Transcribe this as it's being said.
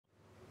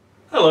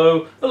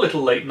Hello, a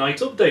little late night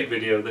update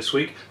video this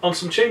week on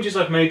some changes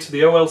I've made to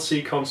the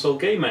OLC console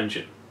game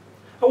engine.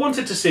 I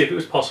wanted to see if it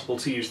was possible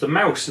to use the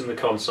mouse in the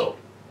console,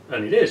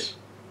 and it is.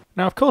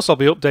 Now of course I'll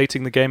be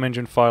updating the game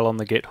engine file on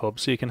the GitHub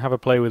so you can have a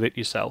play with it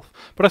yourself,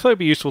 but I thought it'd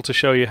be useful to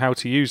show you how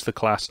to use the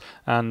class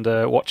and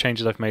what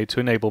changes I've made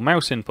to enable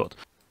mouse input.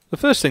 The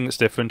first thing that's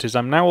different is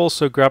I'm now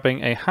also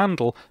grabbing a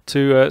handle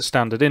to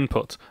standard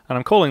input, and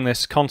I'm calling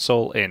this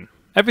console in.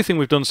 Everything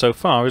we've done so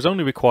far has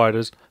only required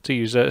us to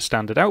use a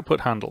standard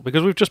output handle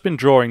because we've just been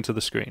drawing to the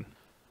screen.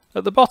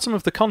 At the bottom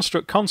of the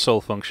construct console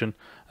function,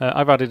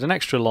 I've added an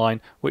extra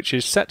line which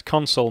is set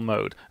console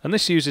mode, and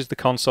this uses the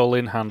console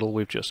in handle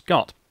we've just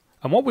got.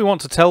 And what we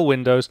want to tell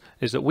Windows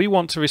is that we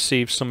want to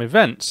receive some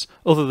events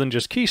other than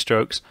just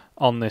keystrokes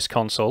on this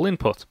console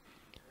input.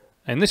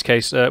 In this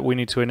case, we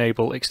need to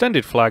enable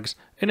extended flags,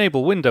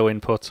 enable window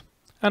input,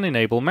 and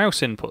enable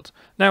mouse input.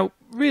 Now,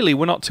 really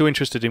we're not too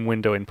interested in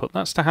window input,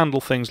 that's to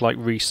handle things like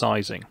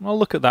resizing. I'll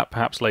look at that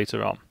perhaps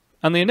later on.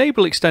 And the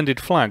enable extended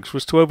flags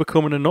was to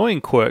overcome an annoying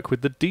quirk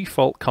with the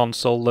default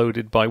console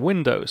loaded by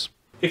Windows.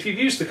 If you've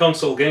used the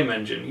console game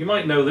engine, you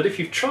might know that if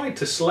you've tried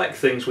to select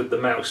things with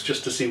the mouse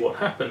just to see what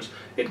happens,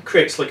 it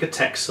creates like a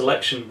text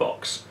selection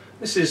box.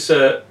 This is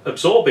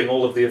absorbing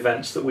all of the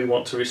events that we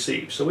want to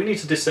receive, so we need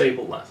to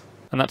disable that.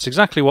 And that's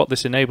exactly what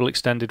this enable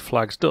extended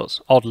flags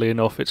does. Oddly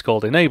enough, it's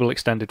called enable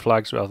extended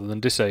flags rather than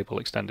disable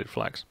extended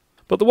flags.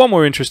 But the one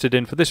we're interested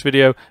in for this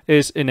video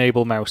is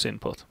enable mouse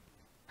input.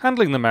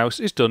 Handling the mouse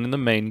is done in the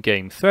main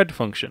game thread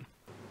function.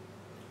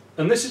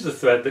 And this is the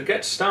thread that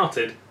gets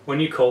started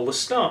when you call the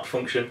start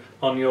function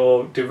on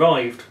your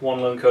derived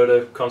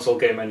olcConsoleGameEngine.h console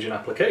game engine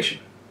application.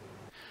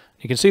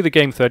 You can see the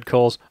game thread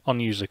calls on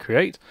user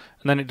create,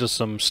 and then it does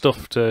some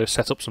stuff to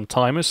set up some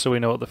timers so we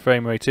know what the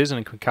frame rate is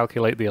and it can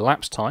calculate the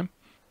elapsed time.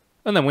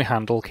 And then we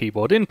handle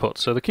keyboard input,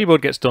 so the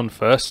keyboard gets done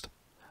first.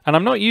 And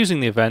I'm not using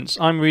the events,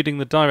 I'm reading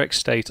the direct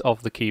state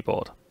of the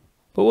keyboard.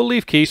 But we'll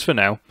leave keys for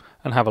now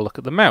and have a look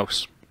at the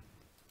mouse.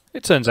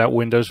 It turns out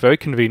Windows very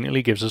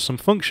conveniently gives us some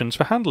functions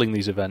for handling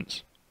these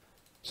events.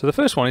 So the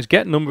first one is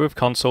get number of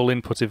console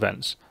input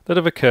events that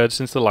have occurred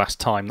since the last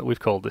time that we've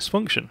called this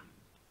function.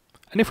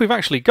 And if we've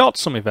actually got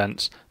some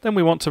events, then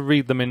we want to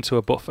read them into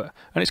a buffer.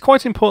 And it's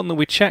quite important that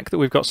we check that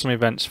we've got some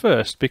events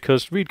first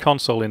because read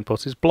console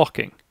input is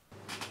blocking.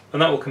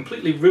 And that will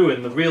completely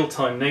ruin the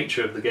real-time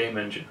nature of the game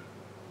engine.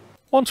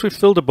 Once we've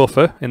filled a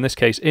buffer, in this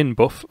case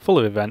inbuff, full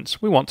of events,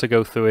 we want to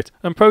go through it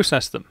and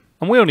process them.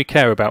 And we only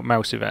care about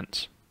mouse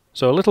events.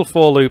 So a little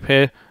for loop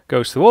here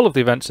goes through all of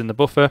the events in the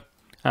buffer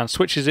and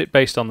switches it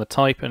based on the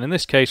type, and in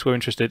this case we're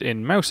interested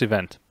in mouse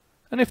event.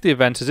 And if the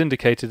event has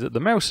indicated that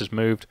the mouse has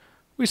moved,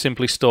 we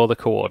simply store the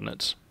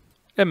coordinates,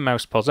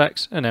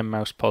 mMousePosX and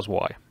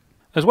mMousePosY.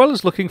 As well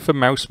as looking for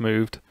mouse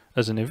moved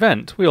as an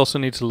event, we also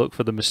need to look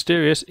for the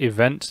mysterious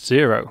event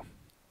 0,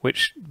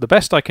 which the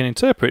best I can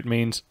interpret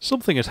means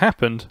something has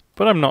happened,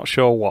 but I'm not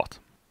sure what.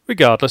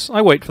 Regardless,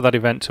 I wait for that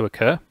event to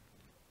occur,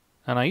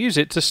 and I use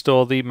it to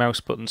store the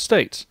mouse button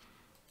states.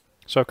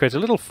 So I create a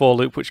little for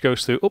loop which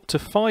goes through up to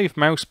 5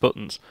 mouse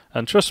buttons,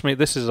 and trust me,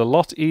 this is a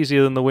lot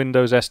easier than the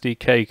Windows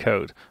SDK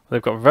code.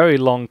 They've got very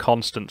long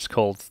constants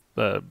called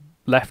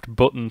left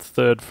button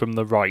third from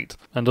the right,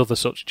 and other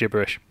such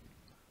gibberish.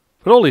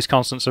 But all these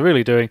constants are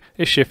really doing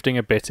is shifting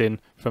a bit in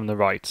from the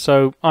right,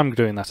 so I'm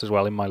doing that as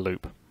well in my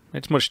loop.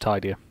 It's much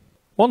tidier.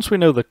 Once we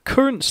know the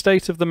current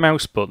state of the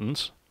mouse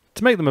buttons,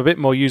 to make them a bit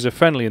more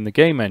user-friendly in the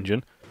game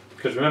engine,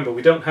 because remember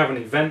we don't have an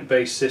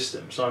event-based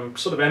system, so I'm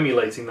sort of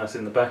emulating that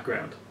in the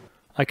background.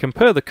 I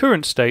compare the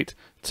current state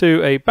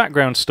to a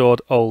background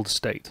stored old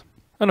state.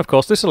 And of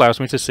course this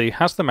allows me to see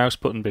has the mouse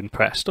button been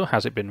pressed or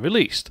has it been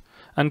released.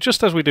 And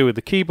just as we do with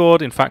the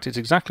keyboard, in fact it's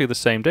exactly the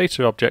same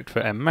data object for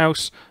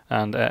mMouse,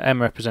 and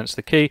M represents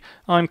the key,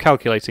 I'm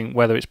calculating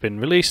whether it's been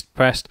released,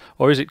 pressed,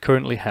 or is it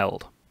currently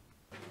held.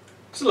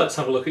 So let's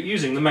have a look at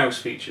using the mouse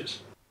features.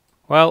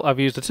 Well, I've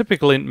used a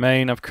typical int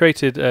main, I've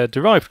created a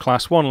derived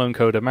class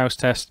olcConsoleGameEngine mouse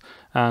test,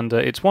 and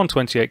it's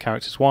 128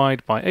 characters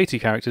wide by 80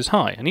 characters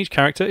high, and each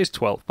character is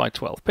 12 by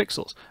 12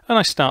 pixels, and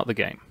I start the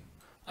game.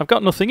 I've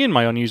got nothing in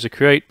my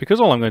onUserCreate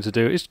because all I'm going to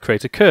do is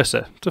create a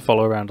cursor to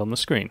follow around on the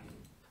screen.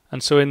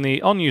 And so in the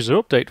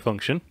onUserUpdate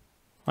function,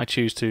 I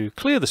choose to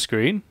clear the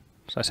screen,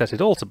 so I set it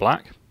all to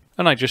black,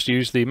 and I just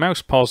use the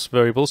mousePos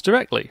variables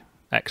directly,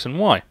 x and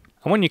y.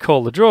 And when you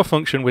call the draw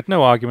function with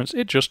no arguments,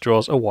 it just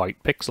draws a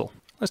white pixel.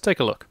 Let's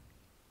take a look.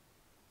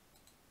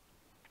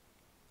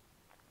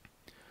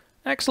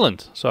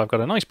 Excellent! So I've got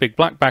a nice big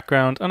black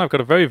background, and I've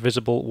got a very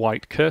visible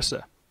white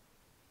cursor.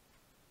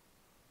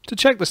 To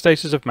check the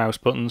status of mouse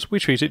buttons, we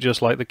treat it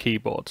just like the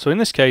keyboard. So in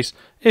this case,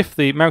 if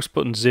the mouse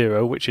button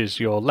 0, which is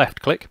your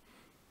left click,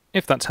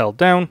 if that's held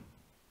down,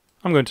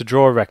 I'm going to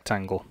draw a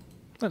rectangle.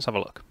 Let's have a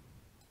look.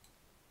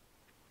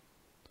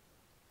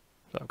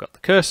 So I've got the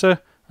cursor,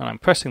 and I'm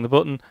pressing the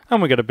button,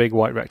 and we get a big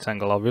white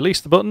rectangle. I'll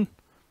release the button.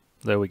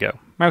 There we go.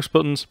 Mouse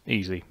buttons,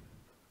 easy.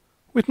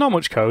 With not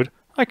much code,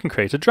 I can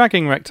create a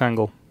dragging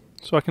rectangle,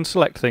 so I can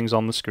select things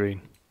on the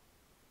screen.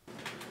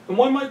 And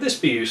why might this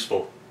be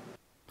useful?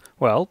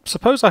 Well,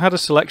 suppose I had a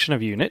selection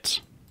of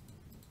units,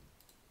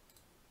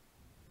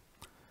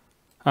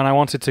 and I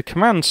wanted to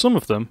command some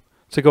of them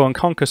to go and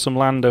conquer some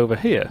land over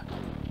here.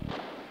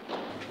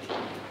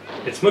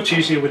 It's much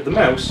easier with the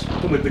mouse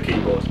than with the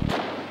keyboard.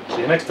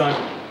 See you next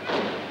time.